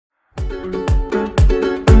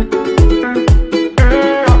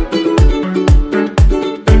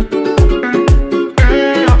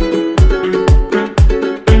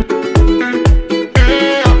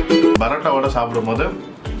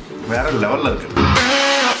இருக்கு.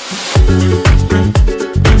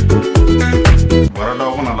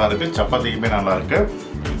 பரோட்டாவுக்கும் நல்லா இருக்கு, சப்பாத்திக்குமே நல்லா இருக்கு.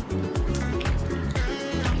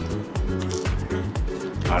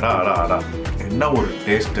 அடா அடா அடா, என்ன ஒரு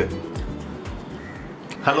taste.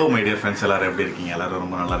 Hello my dear friends, எல்லோரும் எப்படி இருக்கீங்க? எல்லோரும்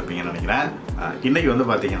ரொம்ப நல்லா இருப்பீங்கன்னு நினைக்கிறேன். இன்றைக்கி வந்து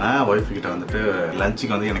பார்த்தீங்கன்னா ஒய்ஃப் கிட்ட வந்துட்டு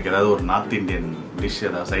லஞ்சுக்கு வந்து எனக்கு ஏதாவது ஒரு நார்த் இந்தியன் டிஷ்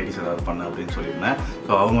ஏதாவது சைட் டிஷ் ஏதாவது பண்ணு அப்படின்னு சொல்லியிருந்தேன்.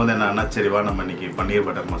 ஸோ அவங்க வந்து என்னன்னா, சரிவா நம்ம இன்றைக்கி பன்னீர்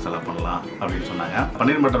பட்டர் மசாலா பண்ணலாம் அப்படின்னு சொன்னாங்க.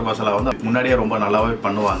 பன்னீர் பட்டர் மசாலா வந்து முன்னாடியே ரொம்ப நல்லாவே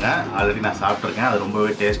பண்ணுவாங்க, ஆல்ரெடி நான் சாப்பிட்ருக்கேன், அது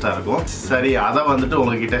ரொம்பவே டேஸ்ட்டாக இருக்கும். சரி, அதை வந்துட்டு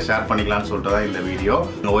உங்ககிட்ட ஷேர் பண்ணிக்கலாம்னு சொல்லிட்டு தான் இந்த வீடியோ.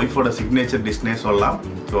 எங்கள் ஒய்ஃபோட சிக்னேச்சர் டிஷ்னே சொல்லலாம்.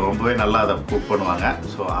 ஸோ ரொம்பவே நல்லா அதை குக் பண்ணுவாங்க.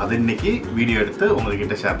 ஸோ அது இன்னைக்கு வீடியோ எடுத்து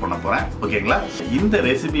உங்ககிட்ட ஷேர் பண்ண போகிறேன். ஓகேங்களா? இந்த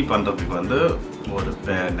ரெசிபி பண்ணுறதுக்கு வந்து ஒரு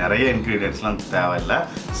நிறைய இன்க்ரீடியன்ட்ஸ்லாம் தேவையில்லை.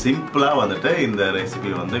 சிம்பிளாக வந்துட்டு இந்த ரெசிபி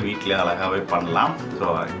வந்து வீட்டிலே அழகாகவே பண்ணலாம். ஸோ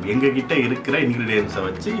எங்ககிட்ட இருக்கிற இன்க்ரீடியன்ஸை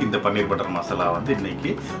வச்சு இந்த பன்னீர் பட்டர் மசாலா வந்து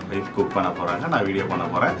இன்னைக்கு குக் பண்ண போகிறாங்க, நான் வீடியோ பண்ண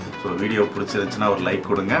போகிறேன். ஸோ வீடியோ பிடிச்சிருந்துச்சுன்னா ஒரு லைக்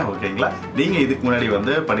கொடுங்க. ஓகேங்களா? நீங்கள் இதுக்கு முன்னாடி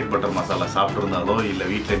வந்து பன்னீர் பட்டர் மசாலா சாப்பிட்ருந்தாலோ இல்லை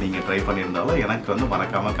வீட்டில் நீங்கள் ட்ரை பண்ணியிருந்தாலோ எனக்கு வந்து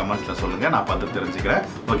மறக்காமல் கமெண்ட்ஸில் சொல்லுங்கள், நான் பார்த்து தெரிஞ்சுக்கிறேன்.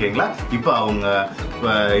 ஓகேங்களா? இப்போ அவங்க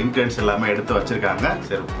இன்க்ரீடியன்ட்ஸ் எல்லாமே எடுத்து வச்சுருக்காங்க.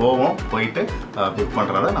 சரி, போவோம், போயிட்டு குக்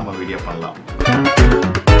பண்ணுறத நம்ம வீடியோ பண்ணலாம்.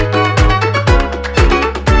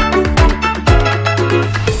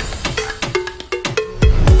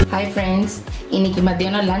 ஹாய் ஃப்ரெண்ட்ஸ், இன்றைக்கி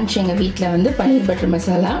மத்தியானம் லன்ச் எங்கள் வீட்டில் வந்து பன்னீர் பட்டர்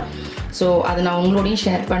மசாலா. ஸோ அதை நான் உங்களோடையும்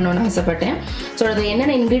ஷேர் பண்ணணுன்னு ஆசைப்பட்டேன். ஸோ அது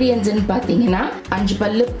என்னென்ன இன்க்ரீடியன்ட்ஸ்ன்னு பார்த்தீங்கன்னா, 5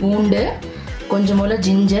 பல்லு பூண்டு, கொஞ்சம் போல்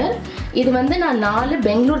ஜிஞ்சர். இது வந்து நான் 4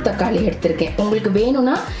 பெங்களூர் தக்காளி எடுத்திருக்கேன். உங்களுக்கு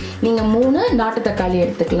வேணும்னா நீங்கள் 3 நாட்டு தக்காளி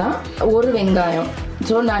எடுத்துக்கலாம். 1 வெங்காயம்.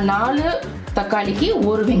 ஸோ நான் 4 தக்காளிக்கு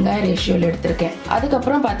 1 வெங்காயம் ரேஷியோவில் எடுத்திருக்கேன்.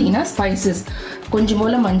 அதுக்கப்புறம் பார்த்தீங்கன்னா ஸ்பைசஸ், கொஞ்சம்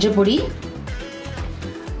போல் மஞ்சள் பொடி,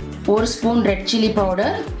 1 spoon red chilli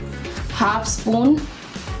powder, 1/2 spoon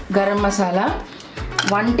garam masala,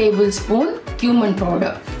 1 table spoon cumin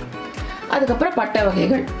powder, அதுக்கப்புறம் பட்டை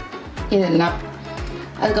வகைகள் இதெல்லாம்.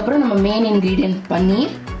 அதுக்கப்புறம் நம்ம main ingredient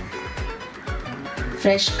paneer,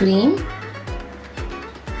 fresh cream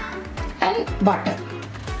and butter.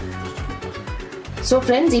 So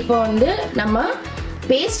friends, இப்போ வந்து நம்ம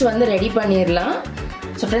பேஸ்ட் வந்து ரெடி பண்ணிடலாம்.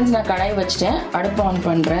 ஸோ ஃப்ரெண்ட்ஸ், நான் கடாய் வச்சுட்டேன், அடுப்பு ஆன்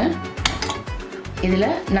பண்ணுறேன். இதில்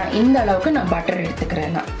நான் இந்த அளவுக்கு நான் பட்டர்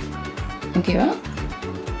எடுத்துக்கிறேன். நான் ஓகேவா?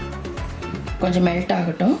 கொஞ்சம் மெல்ட்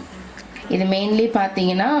ஆகட்டும். இது மெயின்லி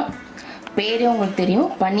பார்த்தீங்கன்னா பேரே உங்களுக்கு தெரியும்,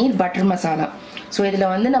 பன்னீர் பட்டர் மசாலா. ஸோ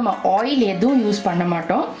இதில் வந்து நம்ம ஆயில் எதுவும் யூஸ் பண்ண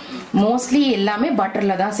மாட்டோம். மோஸ்ட்லி எல்லாமே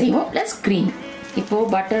பட்டரில் தான் செய்வோம், ப்ளஸ் க்ரீம்.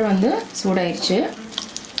 இப்போது பட்டர் வந்து சூடாயிடுச்சு.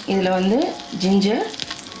 இதில் வந்து ginger,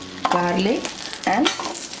 garlic and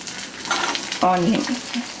onion.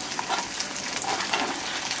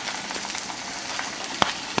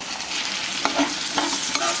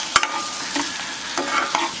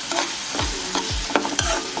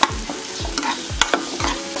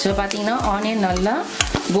 So பார்த்தீங்கன்னா ஆனியன் நல்லா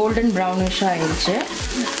கோல்டன் ப்ரௌனிஷாக ஆயிடுச்சு.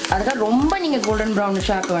 அதுக்காக ரொம்ப நீங்கள் கோல்டன்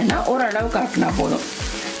ப்ரௌனிஷாக ஆக்க வேண்டாம், ஓரளவுக்கு ஆக்கினா போதும்.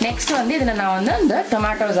 நெக்ஸ்ட் வந்து இதில் நான் வந்து அந்த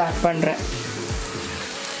டொமேட்டோஸ் ஆட் பண்ணுறேன்.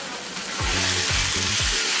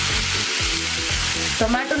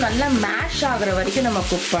 டொமேட்டோ நல்லா மேஷ் ஆகிற வரைக்கும் நம்ம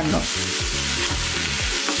குக் பண்ணணும்.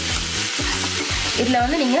 இதில்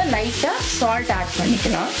வந்து நீங்கள் லைட்டாக சால்ட் ஆட்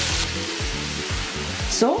பண்ணிக்கலாம்.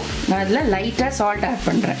 ஸோ நான் இதில் லைட்டாக சால்ட் ஆட்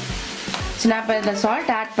பண்ணுறேன். ஸோ நான் இப்போ இதில்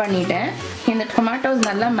சால்ட் ஆட் பண்ணிவிட்டேன். இந்த டொமேட்டோஸ்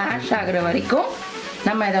நல்லா மேஷ் ஆகிற வரைக்கும்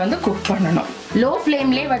நம்ம இதை வந்து குக் பண்ணணும். லோ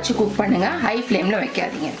ஃப்ளேம்லேயே வச்சு குக் பண்ணுங்கள், ஹை ஃப்ளேமில்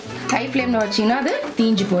வைக்காதீங்க. ஹை ஃப்ளேமில் வச்சிங்கன்னா அது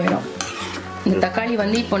தீஞ்சு போயிடும். இந்த தக்காளி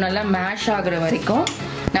வந்து இப்போ நல்லா மேஷ் ஆகிற வரைக்கும்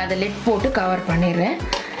நான் அதை லிட் போட்டு கவர் பண்ணிடுறேன்.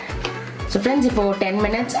 ஸோ ஃப்ரெண்ட்ஸ், இப்போது 10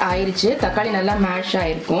 மினிட்ஸ் ஆயிடுச்சு. தக்காளி நல்லா மேஷ்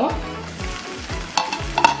ஆகிருக்கும்.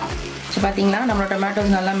 ஸோ பார்த்தீங்கன்னா நம்மளோட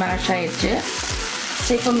டொமேட்டோஸ் நல்லா மேஷ் ஆகிடுச்சு.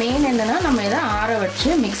 ஸோ இப்போ மெயின் என்னென்னா, நம்ம இதை ஆற வச்சு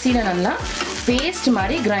மிக்சியில் நல்லா பேஸ்ட்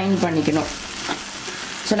மாதிரி கிரைண்ட் பண்ணிக்கணும்.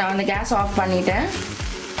 ஸோ நான் அந்த கேஸ் ஆஃப் பண்ணிட்டேன்.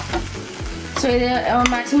 ஸோ இது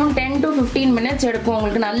மேக்ஸிமம் 10 to 15 மினிட்ஸ் எடுக்கும்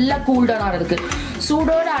உங்களுக்கு நல்லா கூல் டவுன் ஆகிறதுக்கு.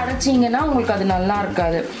 சூடோடு அரைச்சிங்கன்னா உங்களுக்கு அது நல்லா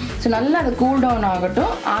இருக்காது. ஸோ நல்லா அது கூல் டவுன்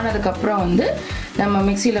ஆகட்டும். ஆனதுக்கப்புறம் வந்து நம்ம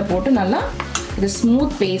மிக்சியில் போட்டு நல்லா இது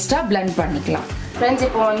ஸ்மூத் பேஸ்ட்டாக பிளெண்ட் பண்ணிக்கலாம். ஃப்ரெண்ட்ஸ்,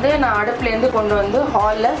 இப்போ வந்து நான் அடுப்புலேருந்து கொண்டு வந்து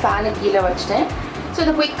ஹாலில் ஃபேனு கீழே வச்சுட்டேன். ஸோ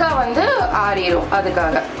இது குயிக்காக வந்து ஆறிடும்.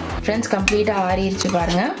 அதுக்காக ஃப்ரெண்ட்ஸ் கம்ப்ளீட்டாக ஆறிடுச்சு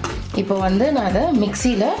பாருங்கள். இப்போ வந்து நான் அதை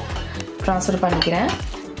மிக்சியில் ட்ரான்ஸ்ஃபர் பண்ணிக்கிறேன்.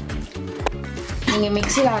 நீங்கள்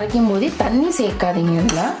மிக்சியில் அரைக்கும் போதே தண்ணி சேர்க்காதீங்க.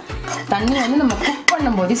 இதில் தண்ணி வந்து நம்ம குக்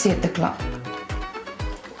பண்ணும் போதே சேர்த்துக்கலாம்.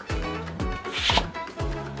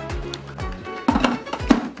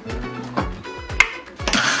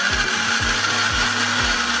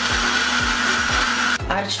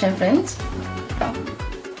 அரைச்சிட்டேன் ஃப்ரெண்ட்ஸ்.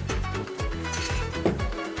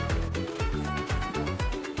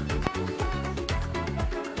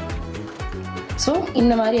 ஸோ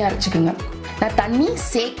இந்த மாதிரி அரைச்சிக்கோங்க. நான் தண்ணி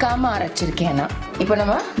சேர்க்காம அரைச்சிருக்கேன். இப்போ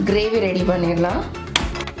நம்ம கிரேவி ரெடி பண்ணிடலாம்.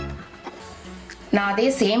 நான் அதே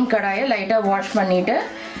சேம் கடாயை லைட்டாக வாஷ் பண்ணிவிட்டு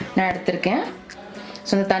நான் எடுத்திருக்கேன்.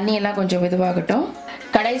 ஸோ அந்த தண்ணியெல்லாம் கொஞ்சம் இதுவாகட்டும்,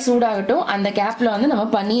 கடாய் சூடாகட்டும். அந்த கேப்பில் வந்து நம்ம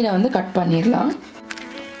பன்னீரை வந்து கட் பண்ணிடலாம்.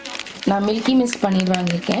 நான் மில்கி மிஸ்ட் பன்னீர்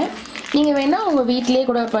வாங்கியிருக்கேன். நீங்கள் வேணால் உங்கள் வீட்டிலே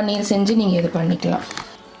கூட பன்னீர் செஞ்சு நீங்கள் இது பண்ணிக்கலாம்.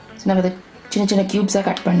 ஸோ நான் இதை சின்ன சின்ன க்யூப்ஸாக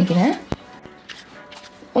கட் பண்ணிக்கிறேன்.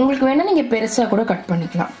 உங்களுக்கு வேணால் நீங்கள் பெருசாக கூட கட்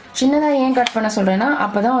பண்ணிக்கலாம். சின்னதாக ஏன் கட் பண்ண சொல்கிறேன்னா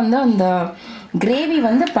அப்போ தான் வந்து அந்த கிரேவி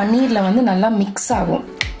வந்து பன்னீரில் வந்து நல்லா மிக்ஸ் ஆகும்,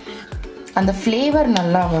 அந்த ஃப்ளேவர்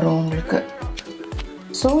நல்லா வரும் உங்களுக்கு.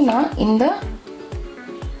 ஸோ நான் இந்த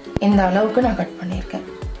அளவுக்கு நான் கட் பண்ணியிருக்கேன்.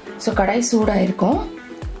 ஸோ கடாய் சூடாக இருக்கும்.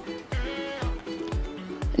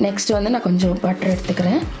 நெக்ஸ்ட் வந்து நான் கொஞ்சம் பட்டர்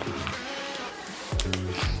எடுத்துக்கிறேன்.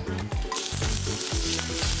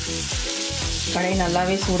 கடாய்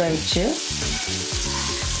நல்லாவே சூடாயிடுச்சு.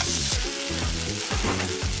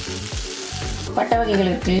 பட்டை வகைகள்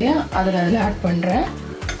இருக்கு இல்லையா, அதில் ஆட் பண்ணுறேன்.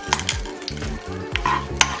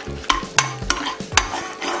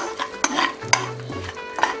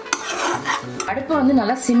 அடுப்பை வந்து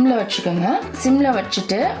நல்லா சிம்ல வச்சுக்கோங்க. சிம்ல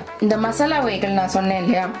வச்சுட்டு இந்த மசாலா வகைகள் நான் சொன்னேன்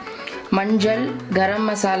இல்லையா, மஞ்சள், garam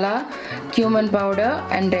masala, cumin powder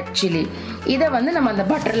and red chilli, இதை வந்து நம்ம அந்த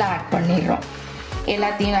பட்டரில் ஆட் பண்ணிடுறோம்.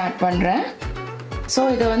 எல்லாத்தையும் நான் ஆட் பண்ணுறேன். ஸோ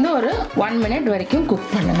இதை வந்து ஒரு 1 minute வரைக்கும்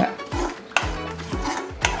குக் பண்ணுங்க.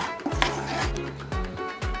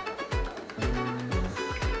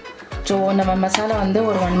 ஸோ நம்ம மசாலா வந்து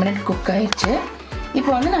ஒரு 1 minute குக் ஆயிடுச்சு. இப்போ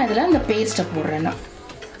வந்து நான் இதில் இந்த பேஸ்ட்டை போடுறேன்னா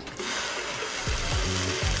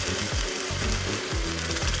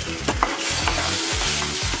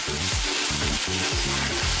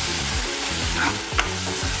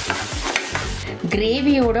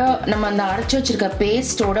கிரேவியோட நம்ம அந்த அரைச்சி வச்சிருக்க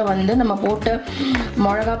பேஸ்டோட வந்து நம்ம போட்டு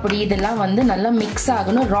மிளகா பொடி இதெல்லாம் வந்து நல்லா மிக்ஸ்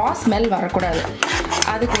ஆகணும். ரா ஸ்மெல் வரக்கூடாது.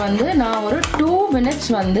 அதுக்கு வந்து நான் ஒரு 2 minutes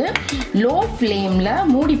வந்து லோ ஃப்ளேமில்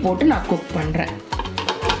மூடி போட்டு நான் குக் பண்ணுறேன்.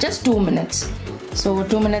 Just 2 minutes. ஸோ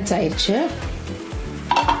 2 minutes ஆயிடுச்சு.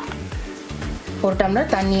 ஒரு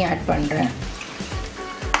டம்ளர் தண்ணி ஆட் பண்ணுறேன்.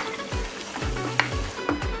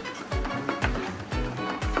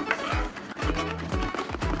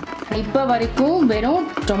 இப்போ வரைக்கும் வெறும்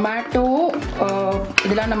டொமேட்டோ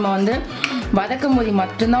இதெல்லாம் நம்ம வந்து வதக்கும் போது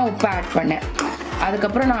மட்டும்தான் உப்பு ஆட் பண்ணேன்.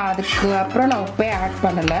 அதுக்கப்புறம் நான் உப்பே ஆட்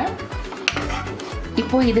பண்ணலை.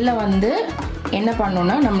 இப்போ இதில் வந்து என்ன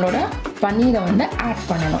பண்ணணும்னா நம்மளோட பன்னீரை வந்து ஆட்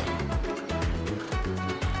பண்ணணும்.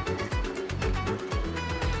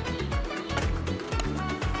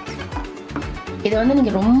 இதை வந்து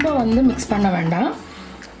நீங்கள் ரொம்ப வந்து மிக்ஸ் பண்ண வேண்டாம்,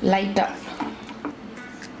 லைட்டாக.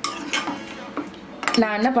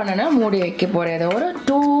 நான் என்ன பண்ணேன்னா மூடி வைக்க போகிறேன். அதை ஒரு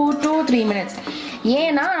 2 to 3 minutes.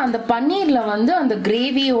 ஏன்னா அந்த பன்னீரில் வந்து அந்த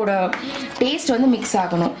கிரேவியோட டேஸ்ட் வந்து மிக்ஸ்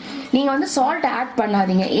ஆகணும். நீங்கள் வந்து சால்ட் ஆட்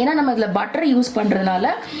பண்ணாதீங்க. ஏன்னா நம்ம இதில் பட்டர் யூஸ்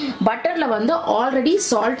பண்ணுறதுனால பட்டரில் வந்து ஆல்ரெடி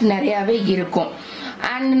சால்ட் நிறையாவே இருக்கும்.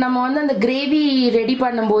 அண்ட் நம்ம வந்து அந்த கிரேவி ரெடி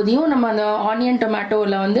பண்ணும்போதையும் நம்ம அந்த ஆனியன்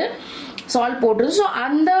டொமேட்டோவில் வந்து சால்ட் போட்டுருது. ஸோ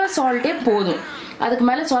அந்த சால்ட்டே போதும், அதுக்கு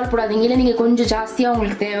மேலே சால்ட் போடாதீங்க. இல்லை நீங்கள் கொஞ்சம் ஜாஸ்தியாக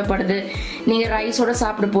உங்களுக்கு தேவைப்படுது, நீங்கள் ரைஸோட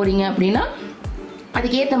சாப்பிட போகிறீங்க அப்படின்னா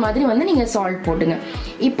அதுக்கேற்ற மாதிரி வந்து நீங்கள் சால்ட் போட்டுங்க.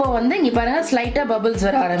 இப்போ வந்து இங்கே பாருங்கள், ஸ்லைட்டாக பபிள்ஸ்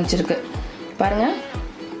வர ஆரம்பிச்சிருக்கு பாருங்கள்.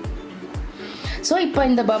 ஸோ இப்போ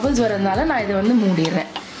இந்த பபிள்ஸ் வரதுனால நான் இதை வந்து மூடிடுறேன்.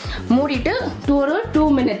 மூடிட்டு ஒரு 2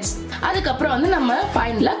 minutes. அதுக்கப்புறம் வந்து நம்ம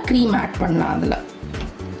ஃபைனலாக க்ரீம் ஆட் பண்ணலாம் அதில்.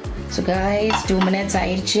 ஸோ கைஸ் 2 minutes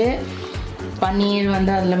ஆயிடுச்சு. பன்னீர்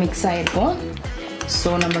வந்து அதில் மிக்ஸ் ஆகிருக்கும். ஸோ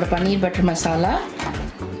நம்மளோட பன்னீர் butter masala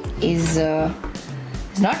is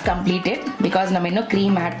not completed because நம்ம இன்னும்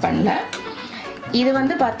க்ரீம் ஆட் பண்ணல. இது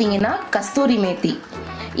வந்து பார்த்தீங்கன்னா கஸ்தூரி மேத்தி,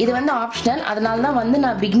 இது வந்து ஆப்ஷனல். அதனால தான் வந்து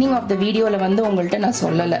நான் பிகினிங் ஆஃப் த வீடியோவில் வந்து உங்கள்கிட்ட நான்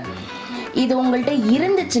சொல்லலை. இது உங்கள்கிட்ட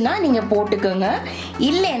இருந்துச்சுன்னா நீங்கள் போட்டுக்கோங்க,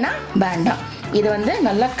 இல்லைன்னா வேண்டாம். இது வந்து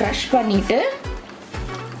நல்லா க்ரஷ் பண்ணிட்டு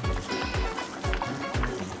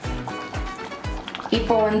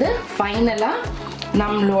இப்போ வந்து ஃபைனலாக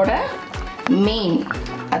நம்மளோட மெயின்,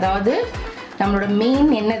 அதாவது நம்மளோட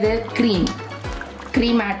மெயின் என்னது,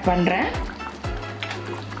 க்ரீம் ஆட் பண்ணுறேன்.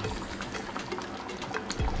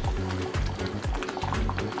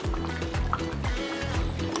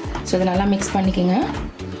 ஸோ இதை நல்லா மிக்ஸ் பண்ணிக்கோங்க.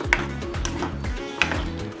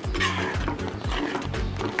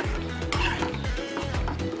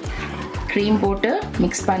 க்ரீம் போட்டு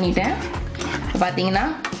மிக்ஸ் பண்ணிட்டேன். பார்த்தீங்கன்னா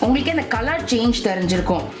உங்களுக்கே அந்த கலர் சேஞ்ச்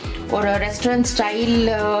தெரிஞ்சிருக்கும். ஒரு ரெஸ்டாரண்ட் ஸ்டைல்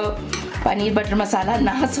பன்னீர் பட்டர் மசாலா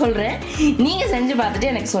நான் சொல்கிறேன், நீங்கள் செஞ்சு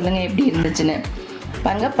பார்த்துட்டு எனக்கு சொல்லுங்கள் எப்படி இருந்துச்சுன்னு.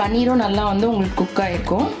 பாருங்கள், பன்னீரும் நல்லா வந்து உங்களுக்கு குக்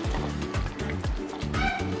ஆகிருக்கும்.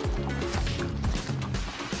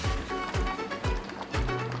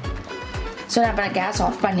 ஸோ நான் இப்போ கேஸ்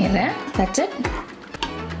ஆஃப் பண்ணிடுறேன். That's it.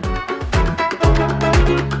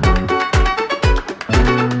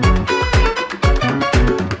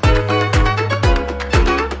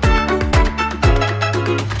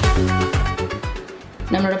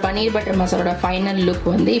 Butter மசாலோட final look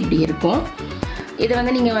வந்து இப்படி இருக்கும். இது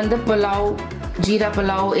வந்து நீங்கள் வந்து புலாவ், ஜீரா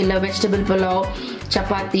புலாவ் இல்லை வெஜிடபிள் புலாவ்,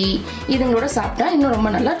 சப்பாத்தி இதுங்களோட சாப்பிட்டா இன்னும் ரொம்ப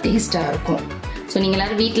நல்லா டேஸ்ட்டாக இருக்கும். ஸோ நீங்கள்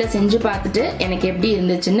எல்லோரும் வீட்டில் செஞ்சு பார்த்துட்டு எனக்கு எப்படி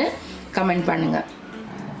இருந்துச்சுன்னு கமெண்ட் பண்ணுங்கள்.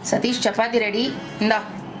 சதீஷ், சப்பாத்தி ரெடி. இந்தா.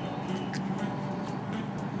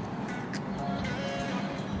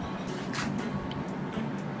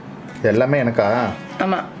 எல்லாமே எனக்கா?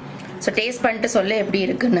 ஆமாம். ஸோ டேஸ்ட் பண்ணிட்டு சொல்ல எப்படி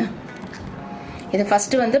இருக்குன்னு. இது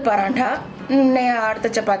ஃபஸ்ட்டு வந்து பராண்டா, அடுத்த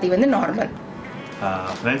சப்பாத்தி வந்து நார்மல்.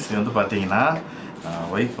 ஃப்ரெண்ட்ஸ், இது வந்து பார்த்தீங்கன்னா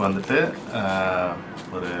ஒய்ஃப் வந்துட்டு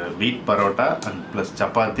ஒரு வீட் பரோட்டா அண்ட் ப்ளஸ்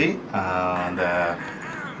சப்பாத்தி, அந்த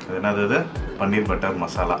என்னது இது பன்னீர் பட்டர்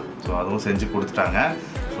மசாலா, ஸோ அதுவும் செஞ்சு கொடுத்துட்டாங்க.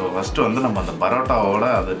 ஸோ ஃபஸ்ட்டு வந்து நம்ம அந்த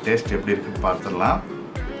பரோட்டாவோட அது டேஸ்ட் எப்படி இருக்குன்னு பார்த்துடலாம்.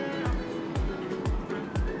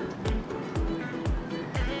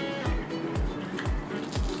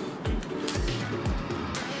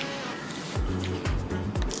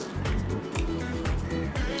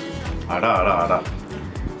 அடா அடா அடா,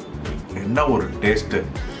 என்ன ஒரு டேஸ்ட்டு!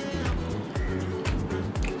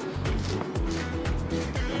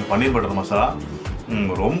 பன்னீர் பட்டர் மசாலா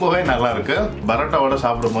ரொம்பவே நல்லா இருக்கு. பரோட்டாவோட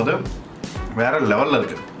சாப்பிடும்போது வேற லெவலில்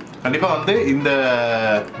இருக்கு. கண்டிப்பாக வந்து இந்த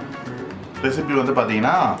ரெசிபி வந்து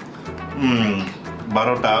பார்த்தீங்கன்னா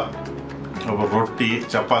பரோட்டா, ரொட்டி,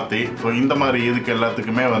 சப்பாத்தி, ஸோ இந்த மாதிரி இதுக்கு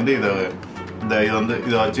எல்லாத்துக்குமே வந்து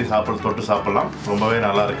இதை வச்சு தொட்டு சாப்பிடலாம். ரொம்பவே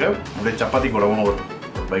நல்லா இருக்கு. அப்படியே சப்பாத்தி கூடவும் ஒரு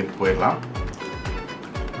பைட் போயிடலாம்.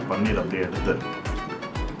 பன்னீர் அப்படியே எடுத்து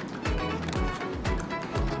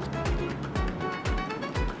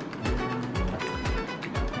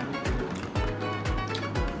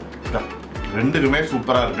ரெண்டுக்குமே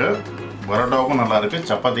சூப்பராக இருக்கு. பரோட்டாவுக்கும் நல்லா இருக்கு,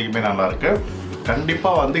 சப்பாத்திக்குமே நல்லா இருக்கு.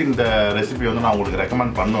 கண்டிப்பாக வந்து இந்த ரெசிபி வந்து நான் உங்களுக்கு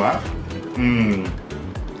ரெக்கமெண்ட் பண்ணுவேன்.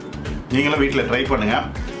 நீங்களும் வீட்டில் ட்ரை பண்ணுங்கள்.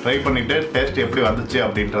 ட்ரை பண்ணிவிட்டு டேஸ்ட் எப்படி வந்துச்சு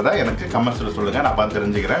அப்படின்றத எனக்கு கமெண்ட்ஸில் சொல்லுங்கள், நான் பார்த்து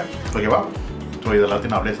தெரிஞ்சுக்கிறேன். ஓகேவா? ஸோ இது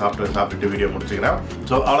எல்லாத்தையும் நான் அப்படியே சாப்பிட்டு வீடியோ முடிச்சுக்கிறேன்.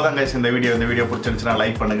 ஸோ அவ்வளோதான் கைஸ், இந்த வீடியோ பிடிச்சிருந்துச்சுன்னா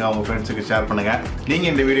லைக் பண்ணுங்கள், உங்கள் ஃப்ரெண்ட்ஸுக்கு ஷேர் பண்ணுங்கள்.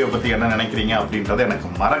 நீங்கள் இந்த வீடியோ பற்றி என்ன நினைக்கிறீங்க அப்படின்றத எனக்கு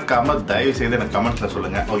மறக்காமல் தயவு செய்து எனக்கு கமெண்ட்ஸில்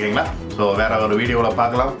சொல்லுங்கள். ஓகேங்களா? ஸோ வேறு ஒரு வீடியோவில்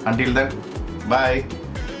பார்க்கலாம். அன்டில் தென் பாய்.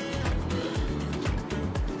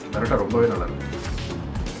 பரோட்டா ரொம்பவே நல்லா இருக்கு.